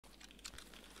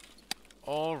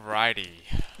Alrighty,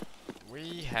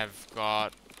 we have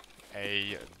got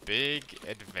a big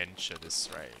adventure this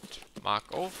raid. Mark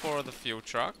all 4 of the fuel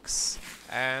trucks,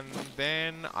 and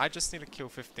then I just need to kill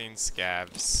 15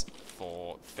 scavs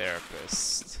for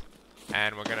therapist.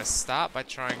 And we're gonna start by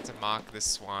trying to mark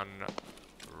this one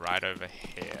right over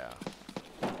here.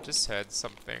 Just heard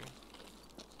something.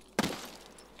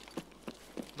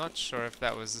 Not sure if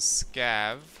that was a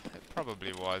scav. It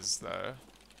probably was though.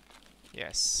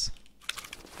 Yes.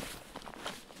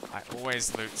 I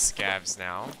always loot scavs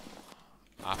now.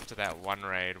 After that one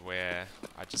raid where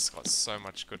I just got so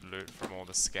much good loot from all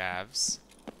the scavs.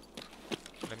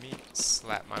 Let me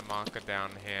slap my marker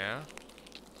down here.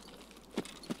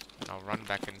 And I'll run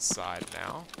back inside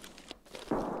now.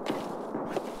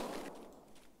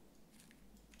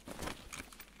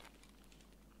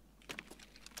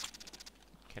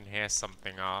 Can hear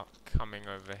something coming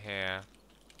over here.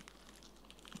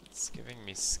 It's giving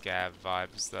me scav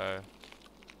vibes though.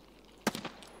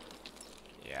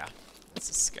 Yeah, it's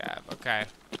a scav. Okay.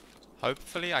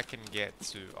 Hopefully I can get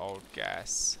to old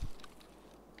gas.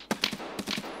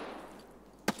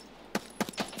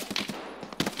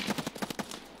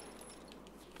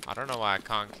 I don't know why I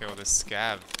can't kill this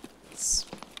scav. It's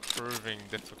proving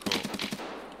difficult.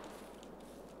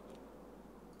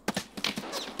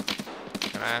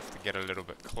 Gonna have to get a little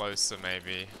bit closer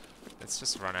maybe. Let's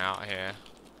just run out here.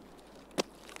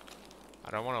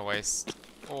 I don't want to waste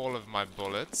all of my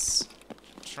bullets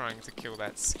trying to kill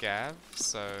that scav,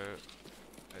 so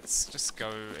let's just go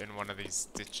in one of these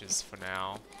ditches for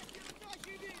now.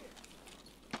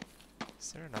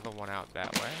 Is there another one out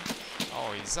that way?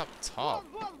 Oh, he's up top.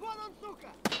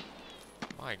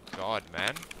 My god, man.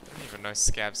 I didn't even know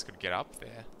scavs could get up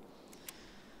there.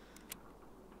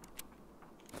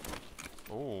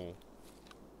 Ooh.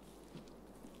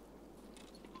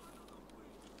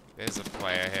 There's a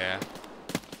player here.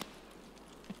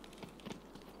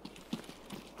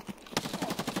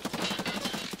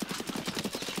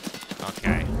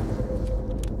 Okay.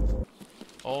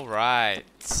 Alright.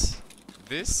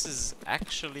 This is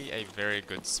actually a very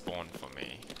good spawn for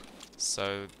me.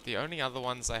 So the only other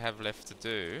ones I have left to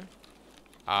do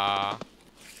are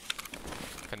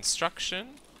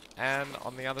construction and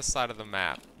on the other side of the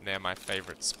map near my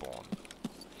favorite spawn.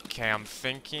 Okay, I'm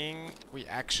thinking we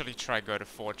actually try go to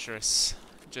fortress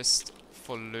just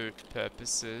for loot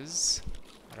purposes.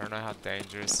 I don't know how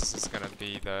dangerous this is gonna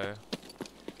be though.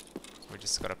 We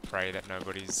just gotta pray that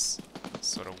nobody's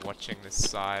sort of watching this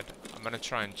side. I'm gonna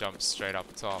try and jump straight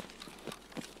up top.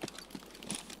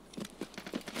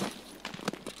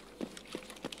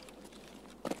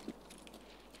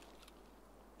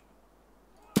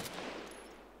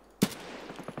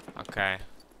 Okay.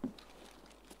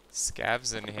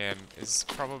 Scavs in him is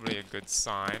probably a good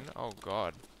sign. Oh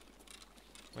god.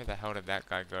 Where the hell did that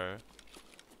guy go?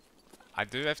 I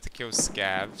do have to kill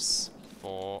scavs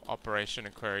for Operation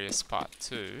Aquarius Part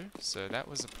 2, so that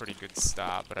was a pretty good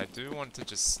start, but I do want to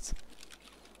just...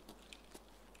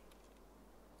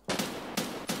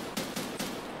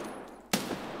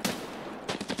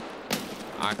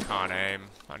 I can't aim.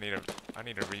 I need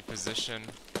a reposition.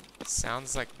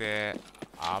 Sounds like there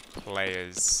are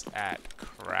players at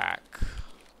crack.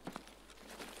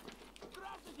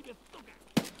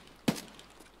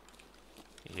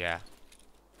 Yeah.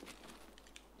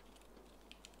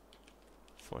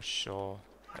 For sure.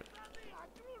 I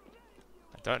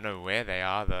don't know where they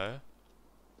are though.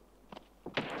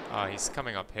 Oh, he's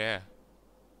coming up here.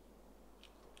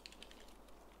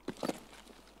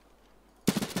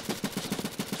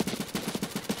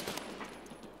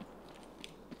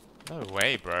 No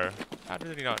way, bro. How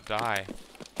did he not die?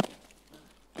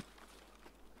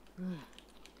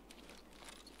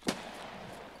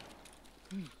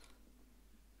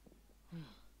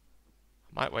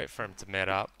 Might wait for him to med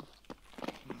up.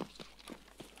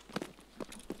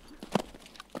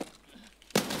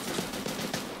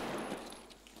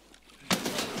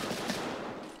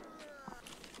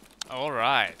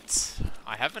 Alright.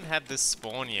 I haven't had this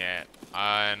spawn yet,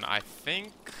 and I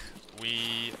think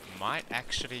we might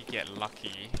actually get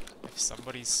lucky if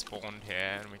somebody's spawned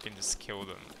here and we can just kill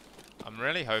them. I'm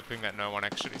really hoping that no one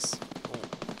actually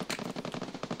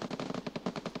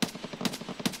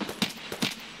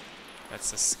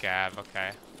That's a scav,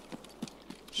 okay.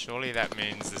 Surely that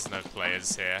means there's no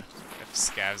players here, if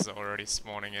scavs are already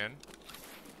spawning in.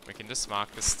 We can just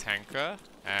mark this tanker,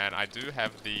 and I do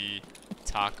have the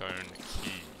Tarkov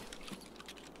key.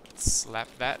 Let's slap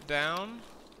that down.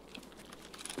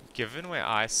 Given where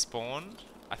I spawned,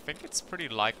 I think it's pretty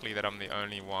likely that I'm the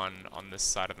only one on this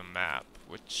side of the map,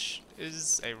 which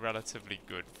is a relatively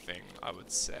good thing, I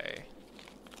would say.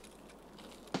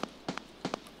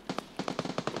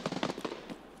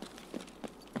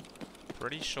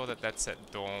 Pretty sure that that's at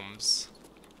dorms.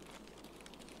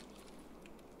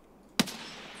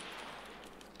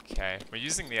 Okay, we're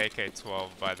using the AK-12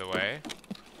 by the way.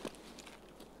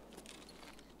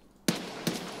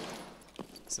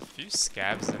 There's a few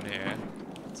scavs in here,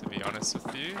 to be honest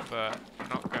with you, but I'm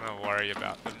not gonna worry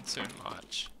about them too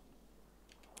much.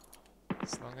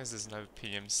 As long as there's no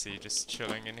PMC just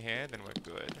chilling in here, then we're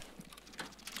good.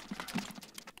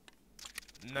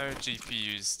 No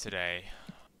GPUs today.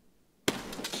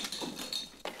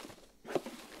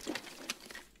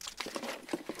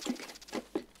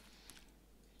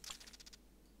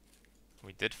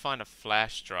 We did find a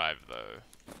flash drive though.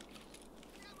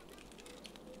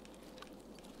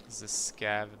 There's a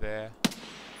scav there.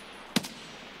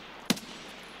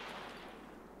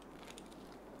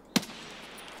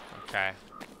 Okay.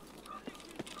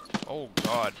 Oh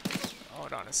god.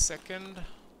 Hold on a second.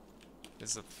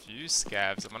 There's a few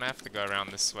scavs. I'm gonna have to go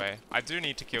around this way. I do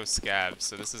need to kill scavs,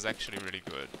 so this is actually really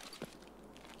good.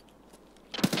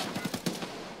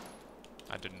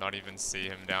 I did not even see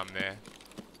him down there.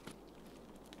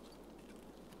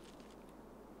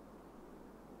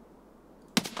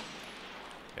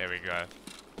 There we go.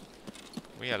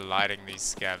 We are lighting these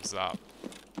scavs up.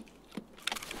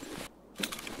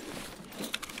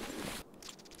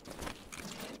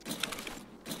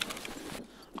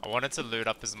 I wanted to loot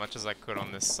up as much as I could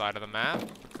on this side of the map,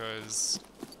 because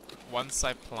once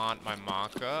I plant my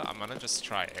marker, I'm gonna just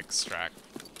try extract.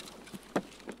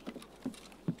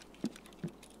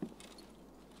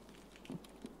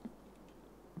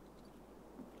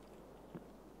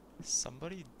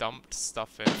 Somebody dumped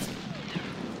stuff in.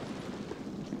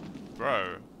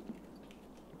 Bro.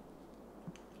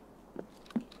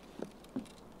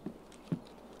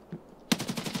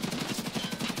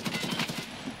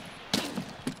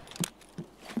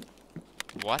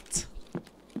 What?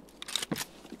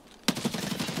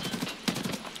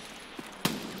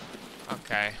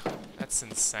 Okay, that's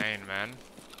insane, man.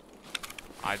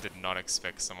 I did not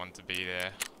expect someone to be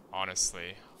there,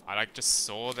 honestly. I just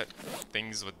saw that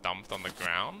things were dumped on the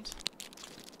ground,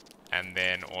 and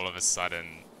then all of a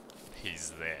sudden,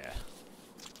 he's there.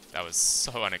 That was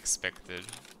so unexpected.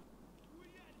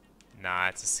 Nah,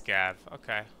 it's a scav.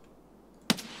 Okay.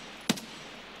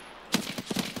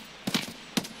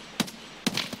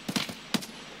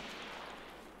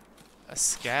 A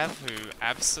scav who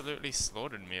absolutely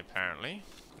slaughtered me, apparently.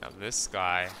 Now this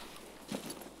guy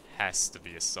has to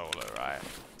be a solo, right?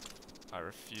 I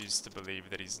refuse to believe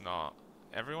that he's not.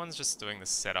 Everyone's just doing the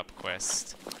setup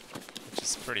quest, which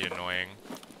is pretty annoying.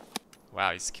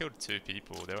 Wow, he's killed 2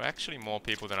 people. There were actually more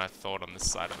people than I thought on this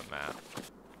side of the map.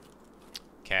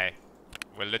 Okay,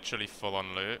 we're literally full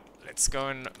on loot. Let's go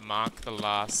and mark the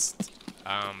last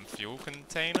fuel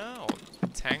container, or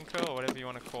tanker, or whatever you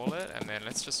want to call it, and then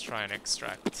let's just try and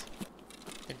extract.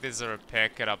 I think there's a repair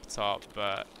kit up top,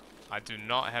 but I do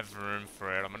not have room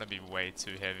for it. I'm gonna be way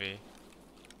too heavy.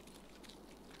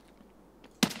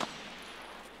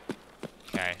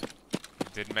 Okay,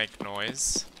 it did make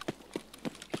noise.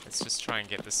 Let's just try and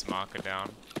get this marker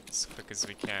down as quick as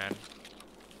we can.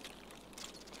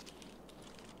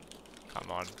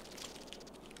 Come on.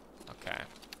 Okay.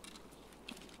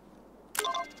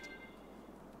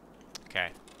 Okay.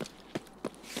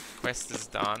 Quest is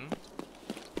done.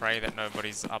 Pray that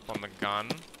nobody's up on the gun.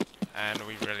 And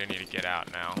we really need to get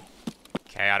out now.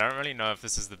 Okay, I don't really know if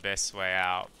this is the best way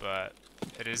out, but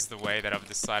it is the way that I've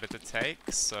decided to take,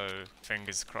 so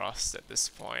fingers crossed at this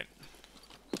point.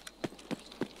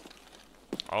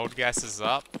 Old gas is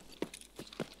up.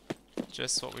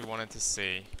 Just what we wanted to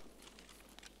see.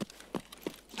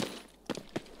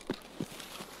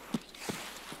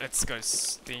 Let's go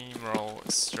steamroll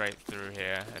straight through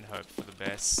here and hope for the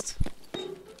best.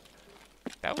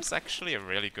 That was actually a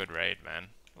really good raid, man.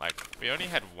 Like, we only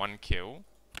had 1 kill,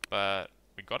 but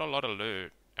we got a lot of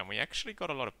loot, and we actually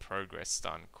got a lot of progress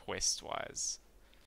done quest-wise.